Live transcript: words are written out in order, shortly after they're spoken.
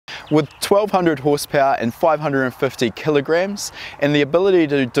With 1200 horsepower and 550 kilograms and the ability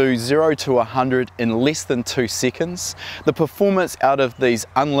to do 0 to 100 in less than 2 seconds, the performance out of these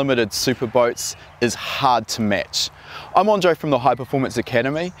unlimited superboats is hard to match. I'm Andre from the High Performance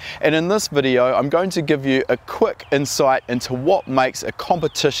Academy, and in this video I'm going to give you a quick insight into what makes a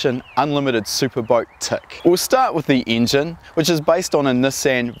competition unlimited superboat tick. We'll start with the engine, which is based on a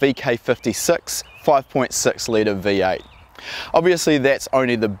Nissan VK56 5.6 litre V8. Obviously that's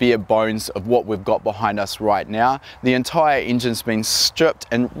only the bare bones of what we've got behind us right now. The entire engine's been stripped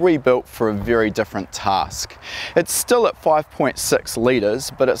and rebuilt for a very different task. It's still at 5.6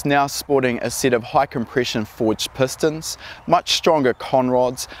 litres, but it's now sporting a set of high compression forged pistons, much stronger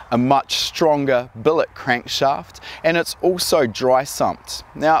conrods, a much stronger billet crankshaft, and it's also dry sumped.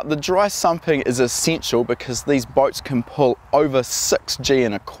 Now the dry sumping is essential because these boats can pull over 6G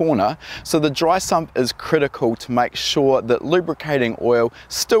in a corner, so the dry sump is critical to make sure that lubricating oil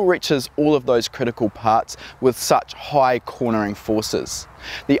still reaches all of those critical parts with such high cornering forces.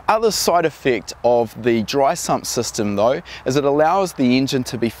 The other side effect of the dry sump system though is it allows the engine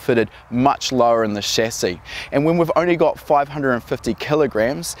to be fitted much lower in the chassis, and when we've only got 550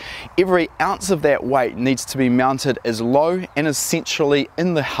 kilograms, every ounce of that weight needs to be mounted as low and as centrally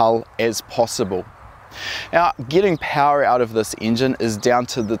in the hull as possible. Now, getting power out of this engine is down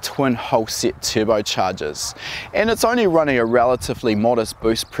to the twin hull set turbochargers, and it's only running a relatively modest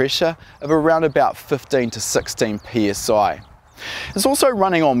boost pressure of around about 15 to 16 psi. It's also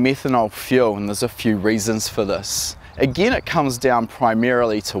running on methanol fuel, and there's a few reasons for this. Again, it comes down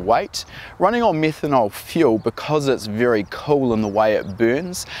primarily to weight. Running on methanol fuel, because it's very cool in the way it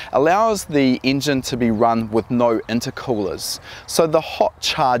burns, allows the engine to be run with no intercoolers. So the hot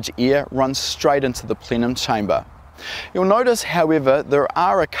charge air runs straight into the plenum chamber. You'll notice, however, there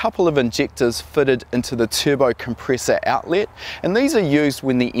are a couple of injectors fitted into the turbo compressor outlet, and these are used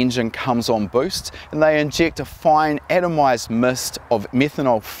when the engine comes on boost, and they inject a fine atomized mist of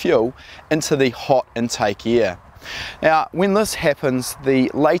methanol fuel into the hot intake air. Now, when this happens, the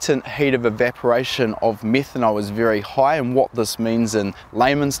latent heat of evaporation of methanol is very high, and what this means in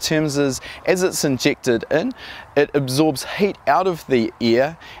layman's terms is, as it's injected in, it absorbs heat out of the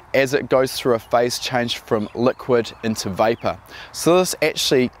air as it goes through a phase change from liquid into vapor. So this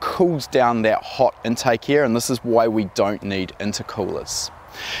actually cools down that hot intake air, and this is why we don't need intercoolers.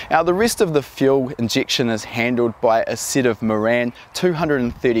 Now, the rest of the fuel injection is handled by a set of Moran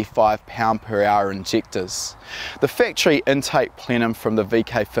 235 pound/hour injectors. The factory intake plenum from the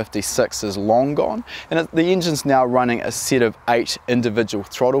VK56 is long gone, and the engine's now running a set of 8 individual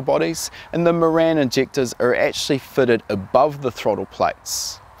throttle bodies, and the Moran injectors are actually fitted above the throttle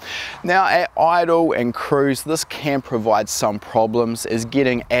plates. Now, at idle and cruise, this can provide some problems, as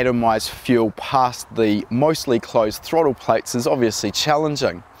getting atomized fuel past the mostly closed throttle plates is obviously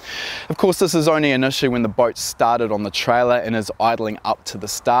challenging. Of course, this is only an issue when the boat's started on the trailer and is idling up to the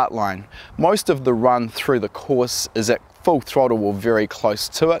start line. Most of the run through the course is at full throttle or very close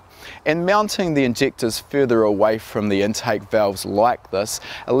to it, and mounting the injectors further away from the intake valves like this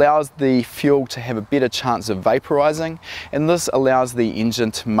allows the fuel to have a better chance of vaporizing, and this allows the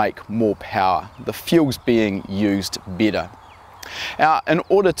engine to make more power. The fuel's being used better. Now, in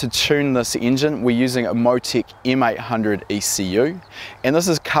order to tune this engine, we're using a Motec M800 ECU, and this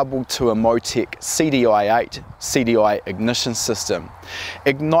is coupled to a Motec CDI-8 CDI ignition system.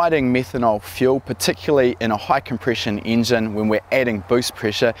 Igniting methanol fuel, particularly in a high compression engine when we're adding boost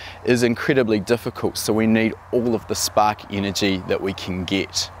pressure, is incredibly difficult, so we need all of the spark energy that we can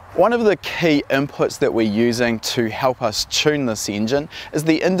get. One of the key inputs that we're using to help us tune this engine is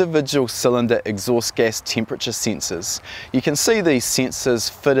the individual cylinder exhaust gas temperature sensors. You can see these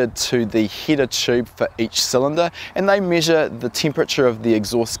sensors fitted to the header tube for each cylinder, and they measure the temperature of the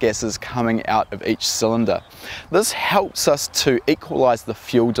exhaust gases coming out of each cylinder. This helps us to equalize the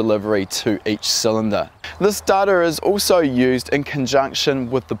fuel delivery to each cylinder. This data is also used in conjunction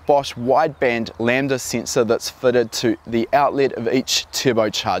with the Bosch wideband lambda sensor that's fitted to the outlet of each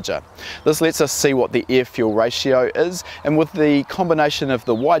turbocharger. This lets us see what the air-fuel ratio is, and with the combination of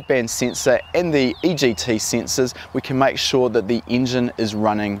the wideband sensor and the EGT sensors, we can make sure that the engine is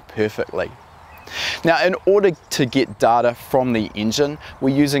running perfectly. Now, in order to get data from the engine,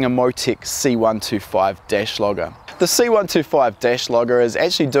 we're using a Motec C125 dash logger. The C125 dash logger is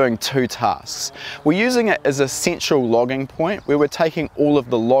actually doing 2 tasks. We're using it as a central logging point where we're taking all of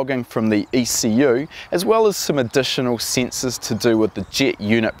the logging from the ECU, as well as some additional sensors to do with the jet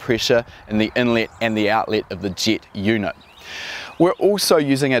unit pressure in the inlet and the outlet of the jet unit. We're also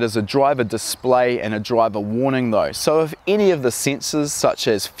using it as a driver display and a driver warning though. So if any of the sensors such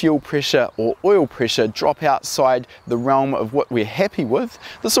as fuel pressure or oil pressure drop outside the realm of what we're happy with,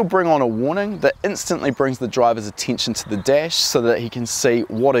 this will bring on a warning that instantly brings the driver's attention to the dash so that he can see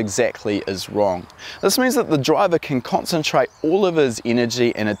what exactly is wrong. This means that the driver can concentrate all of his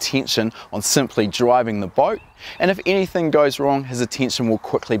energy and attention on simply driving the boat, and if anything goes wrong, his attention will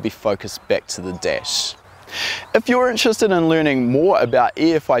quickly be focused back to the dash. If you're interested in learning more about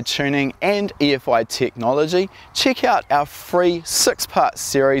EFI tuning and EFI technology, check out our free 6-part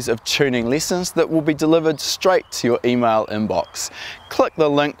series of tuning lessons that will be delivered straight to your email inbox. Click the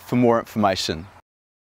link for more information.